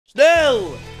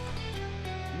Still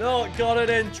not got an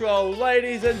intro,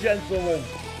 ladies and gentlemen.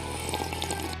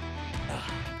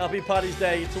 Happy Paddy's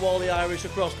Day to all the Irish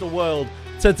across the world.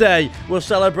 Today, we're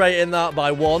celebrating that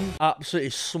by 1,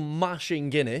 absolutely smashing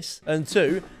Guinness, and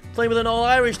 2, playing with an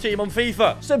all-Irish team on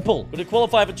FIFA. Simple. We're going to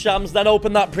qualify for champs, then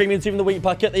open that premium team of the week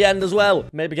pack at the end as well.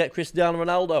 Maybe get Cristiano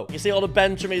Ronaldo. You see all the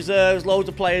bench and reserves, loads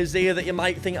of players here that you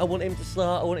might think, I want him to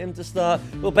start, I want him to start.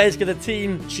 Well, basically, the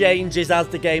team changes as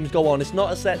the games go on. It's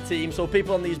not a set team, so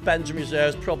people on these bench and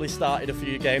reserves probably started a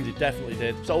few games. It definitely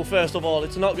did. So, first of all,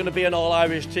 it's not going to be an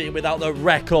all-Irish team without the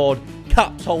record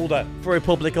caps holder for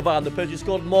Republic of Ireland. The person who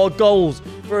scored more goals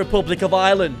for Republic of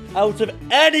Ireland out of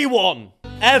anyone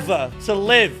ever to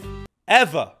live.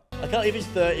 Ever. I can't believe he's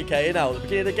 30k now. At the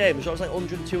beginning of the game, it was like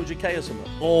 100, 200k or something.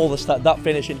 All the that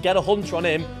finishing. Get a hunter on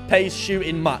him. Pace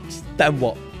shooting max. Then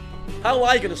what? How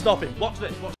are you going to stop him? Watch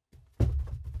this. Watch.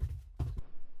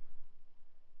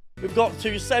 We've got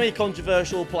 2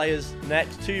 semi-controversial players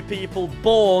next. 2 people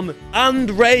born and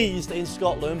raised in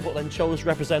Scotland, but then chose to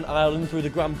represent Ireland through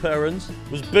the grandparents.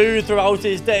 Was booed throughout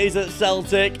his days at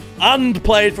Celtic and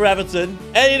played for Everton.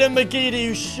 Aidan McGeady,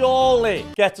 who surely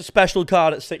gets a special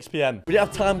card at 6 PM. We didn't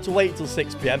have time to wait till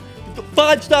 6 PM.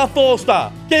 5-star,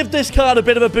 4-star. Give this card a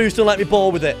bit of a boost and let me ball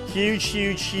with it. Huge,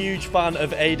 huge, huge fan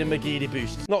of Aidan McGeady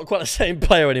boost. Not quite the same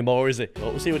player anymore, is he? But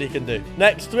we'll see what he can do.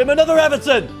 Next to him, another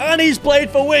Everton. And he's played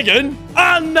for Wigan.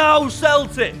 And now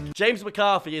Celtic. James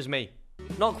McCarthy is me.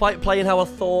 Not quite playing how I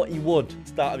thought he would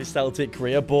start of his Celtic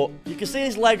career, but you can see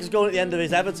his legs going at the end of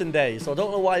his Everton days, so I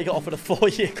don't know why he got offered a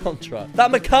 4-year contract. That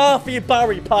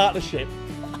McCarthy-Barry partnership.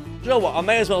 Do you know what? I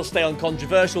may as well stay on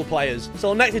controversial players.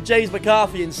 So next to James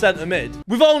McCarthy in centre mid,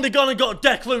 we've only gone and got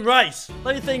Declan Rice.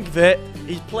 Let me think of it.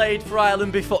 He's played for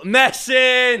Ireland before.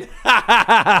 Messing!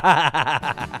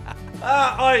 I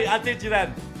did you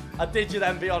then. I did you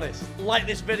then, be honest. Like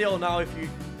this video now if you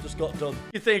just got done.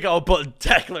 You think I'll put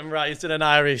Declan Rice in an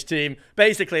Irish team.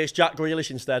 Basically, it's Jack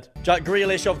Grealish instead. Jack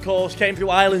Grealish, of course, came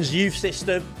through Ireland's youth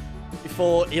system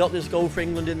before he opted to go for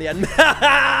England in the end.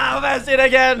 Messing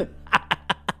again!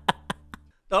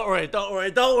 Don't worry, don't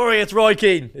worry, don't worry. It's Roy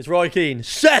Keane. It's Roy Keane.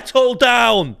 Settle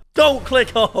down. Don't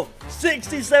click off.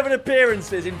 67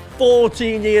 appearances in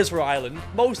 14 years for Ireland,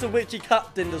 most of which he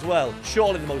captained as well.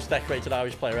 Surely the most decorated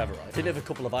Irish player ever, right? Didn't have a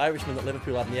couple of Irishmen that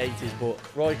Liverpool had in the 80s, but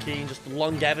Roy Keane, just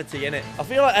longevity in it. I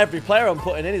feel like every player I'm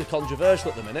putting in is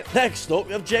controversial at the minute. Next up,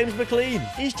 we have James McLean.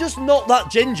 He's just not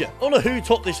that ginger. I don't know who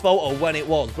took this photo when it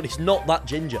was, but he's not that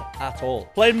ginger at all.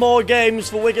 Played more games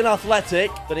for Wigan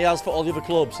Athletic than he has for all the other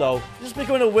clubs, so just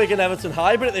becoming a Wigan-Everton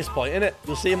hybrid at this point, innit?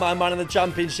 You'll see my man in the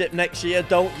Championship next year.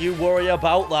 Don't you worry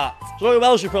about that. So who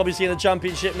else you'll probably see in the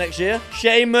Championship next year?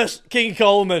 Seamus King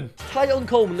Coleman. Tight on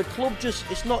Coleman. The club just,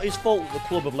 it's not his fault that the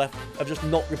club have just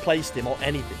not replaced him or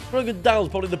anything. Bruggen Downs,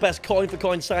 probably the best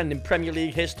coin-for-coin signing in Premier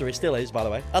League history. Still is, by the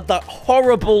way. Had that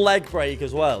horrible leg break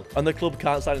as well. And the club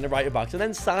can't sign in the right-backs. And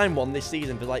then sign one this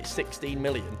season for like 16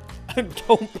 million. And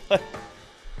don't play.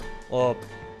 Or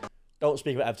don't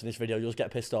speak about Everton in this video. You'll just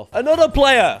get pissed off. Another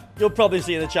player you'll probably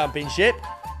see in the Championship.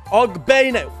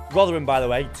 Ogbene. Rotherham, by the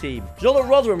way, team. Do you know that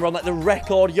Rotherham run like the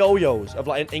record yo-yos of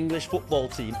like an English football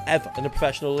team ever in the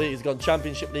professional league? It's gone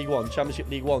Championship League 1, Championship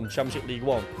League 1, Championship League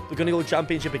 1. They're going to go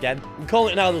Championship again. I'm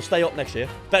calling it now, they'll stay up next year.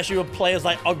 Especially with players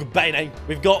like Ogbene.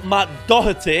 We've got Matt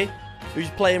Doherty, who's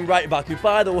playing right back, who,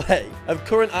 by the way, of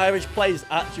current Irish players,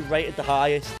 actually rated the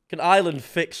highest. Can Ireland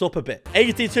fix up a bit?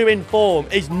 82 in form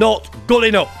is not good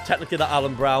enough. Technically, that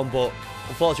Alan Brown, but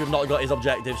unfortunately, we've not got his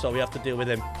objective, so we have to deal with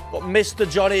him. But Mr.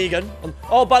 John Egan.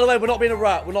 Oh, by the way, we're not being a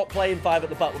rat. We're not playing 5 at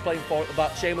the back. We're playing 4 at the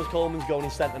back. Seamus Coleman's going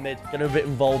in centre mid. Getting a bit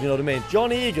involved, you know what I mean?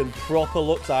 John Egan proper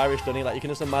looks Irish, doesn't he? Like, you can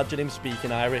just imagine him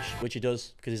speaking Irish, which he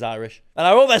does, because he's Irish. And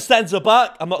I wrote their centre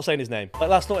back. I'm not saying his name. Like,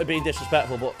 that's not being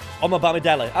disrespectful, but on my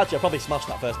Bamidele. Actually, I probably smashed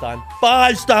that first time.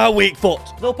 5-star weak foot.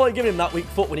 There's no point giving him that weak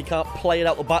foot when he can't play it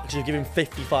out the back because you give him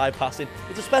 55 passing.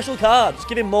 It's a special card. Just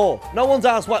give him more. No one's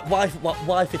asked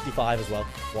why 55 as well.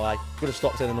 Why? Would have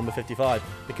stopped in the number 55.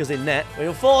 Because in net, we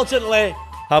unfortunately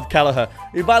have Kelleher,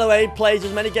 who, by the way, plays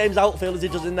as many games outfield as he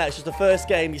does in net. It's just the first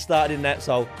game he started in net,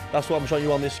 so that's what I'm showing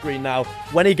you on this screen now.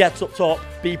 When he gets up top,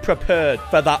 be prepared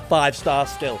for that 5-star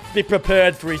skill. Be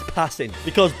prepared for his passing,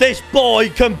 because this boy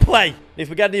can play. If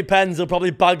we get any pens, he'll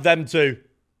probably bag them too.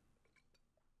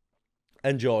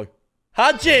 Enjoy.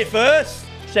 Hadji first.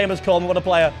 Seamus Coleman, what a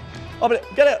player. Oh, but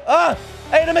get it. Ah!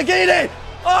 Aidan McGeady!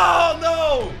 Oh,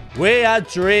 no! We had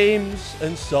dreams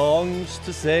and songs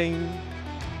to sing.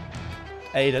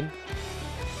 Aidan.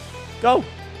 Go.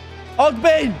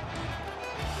 Ogbene.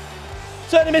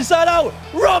 Turn him inside out.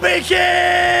 Robbie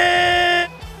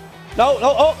Keane! No,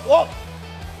 no, oh, oh.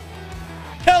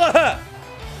 Kelleher!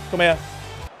 Come here.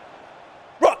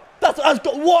 That's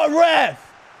got what a ref!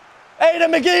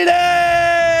 Aiden McGeady!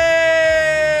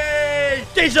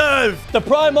 Deserved! The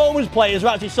prime moments players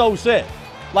are actually so sick.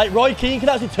 Like Roy Keane can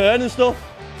actually turn and stuff.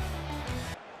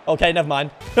 Okay, never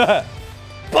mind.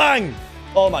 Bang!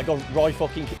 Oh my god, Roy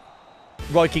Keane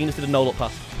just did a no-look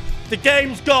pass. The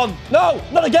game's gone. No,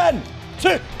 not again.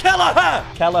 To Kelleher.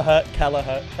 Kelleher.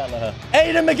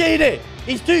 Aiden McGeady.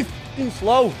 He's too f***ing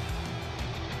slow.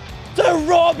 To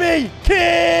Robbie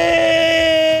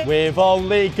Keane. We've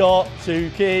only got 2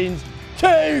 Keanes.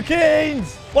 2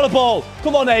 Keanes. What a ball.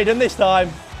 Come on, Aiden, this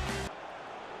time.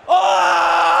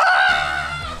 Oh!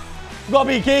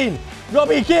 Robbie Keane.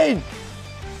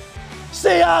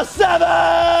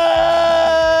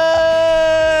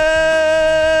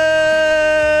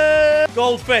 CR7!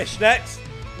 Goldfish next.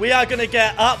 We are going to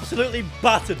get absolutely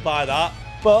battered by that.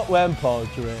 But when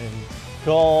Podring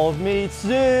called me to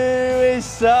his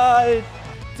side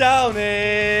down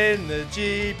in the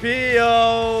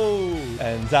GPO,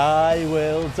 and I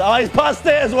will die. Oh, he's passed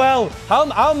it as well.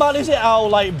 How mad is it how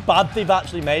like bad they've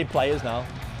actually made players now?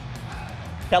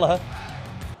 Kelleher.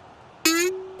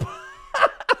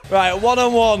 Right,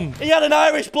 1-on-1. He had an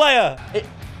Irish player.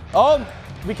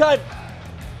 We can't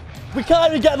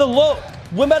even get the look.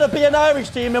 We're meant to be an Irish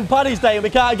team in Paddy's Day and we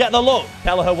can't get the look.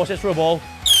 Kelleher, watch this for a ball.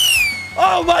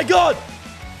 Oh my God!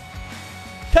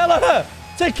 Kelleher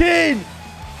to Keane.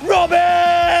 Robbie!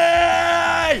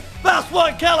 That's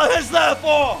what Kelleher's there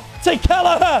for. To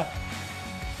Kelleher.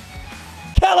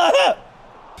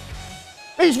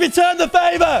 He's returned the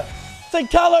favour to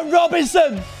Callum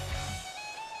Robinson.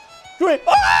 Great.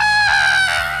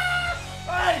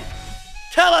 Hey!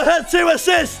 Kelleher 2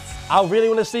 assists. I really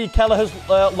want to see Kelleher's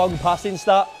long passing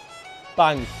stat.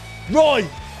 Bang. Roy.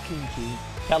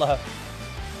 Kelleher.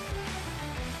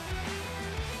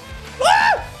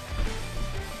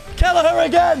 Kelleher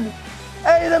again.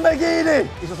 Aiden McGeady.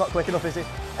 He's just not quick enough, is he?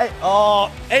 Hey, oh,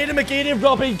 Aiden McGeady and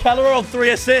Robin Kelleher on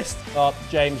 3 assists. Oh,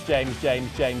 James,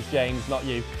 not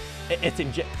you. It's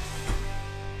him,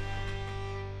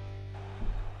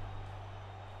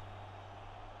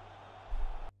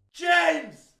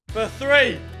 James for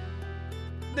 3.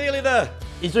 Nearly there.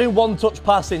 He's doing one-touch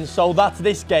passing, so that's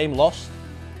this game lost.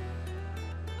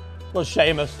 Well,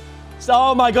 Seamus.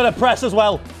 Oh my God, a press as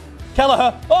well.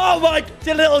 Kelleher. Oh my,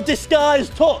 did a little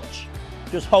disguised touch.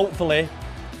 Just hopefully.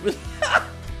 You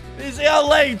see how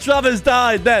late Travers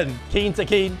died then? Keane to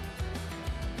Keane.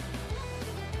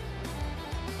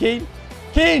 Keane.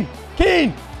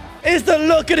 Is the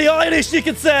look of the Irish, you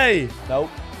could say. No.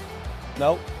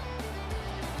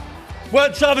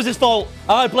 Weren't Travers' fault.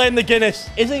 I blame the Guinness.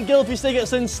 Isn't Gylfi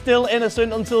Sigurdsson still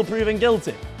innocent until proven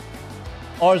guilty?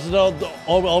 Or is it are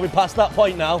we past that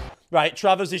point now? Right,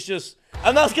 Travers is just...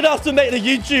 And that's going to have to make the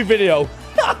YouTube video.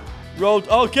 Road.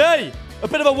 Okay. A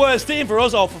bit of a worse team for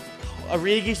us.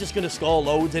 Origi's just going to score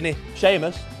loads, isn't he?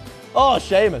 Seamus. Oh,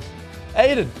 Seamus.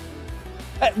 Aiden.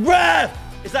 Hey, ref!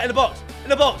 Is that in the box? In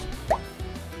the box.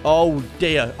 Oh,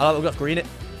 dear. I'll have to green it.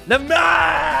 Never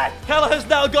mind! Kelleher's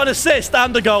now got an assist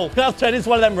and a goal. I've turned into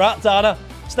one of them rats, aren't I?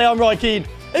 Stay on Roy Keane.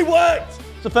 It worked!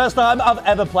 It's the first time I've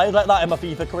ever played like that in my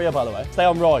FIFA career, by the way. Stay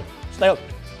on Roy. Stay on.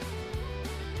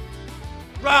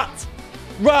 Rat!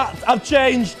 I've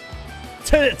changed.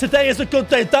 Today is a good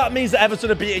day. That means that Everton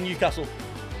are beating Newcastle.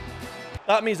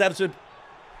 That means Everton...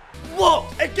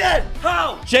 What? Again?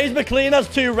 How? James McLean has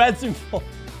 2 reds in 4.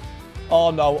 Oh,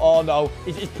 no.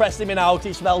 He's pressed him in out.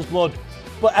 He smells blood.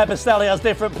 But Eberstelli has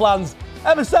different plans.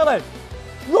 Eberstelli!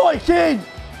 Roy Keane!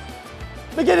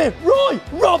 McGinney! Roy!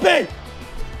 Robbie!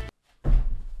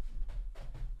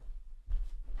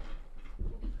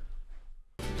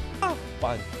 Oh,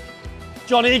 fine.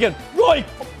 John Egan! Roy!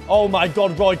 Oh my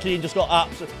God, Roy Keane just got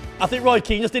absolute... I think Roy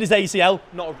Keane just did his ACL.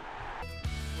 Not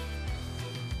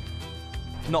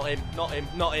him.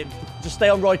 Just stay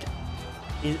on Roy.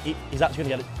 He's actually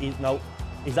going to get it.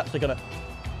 He's actually going to...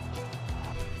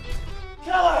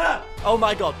 Kelleher! Oh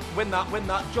my God. Win that.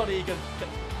 John Egan.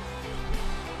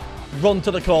 Run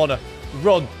to the corner.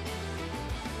 Run.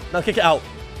 Now kick it out.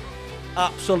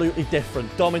 Absolutely different.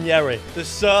 Dominieri. The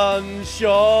sun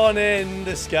shone in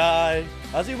the sky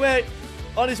as he went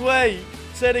on his way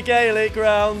to the Gaelic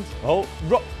ground. Oh,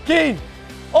 Keane!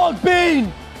 On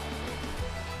Bean!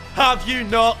 Have you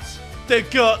not the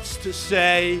guts to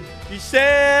say you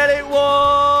said it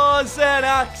was an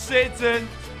accident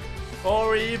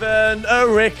or even a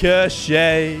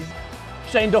ricochet?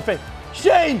 Shane Duffy.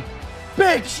 Shane!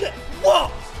 Big shit!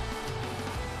 What?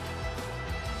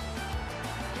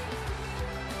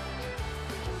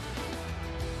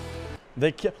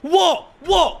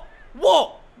 Whoa.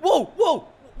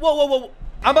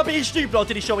 Am I being stupid or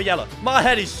did he show a yellow? My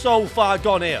head is so far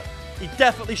gone here. He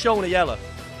definitely shown a yellow.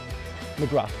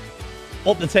 McGrath.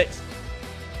 Up the tits.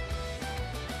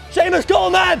 Seamus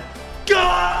Coleman! Goal!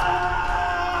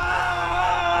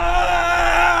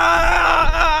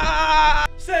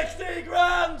 60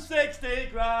 grand, 60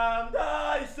 grand,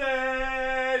 I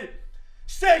say.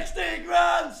 60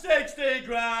 grand, 60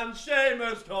 grand,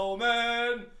 Seamus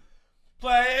Coleman.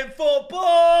 Playing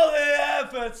football the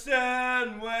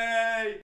Everton way.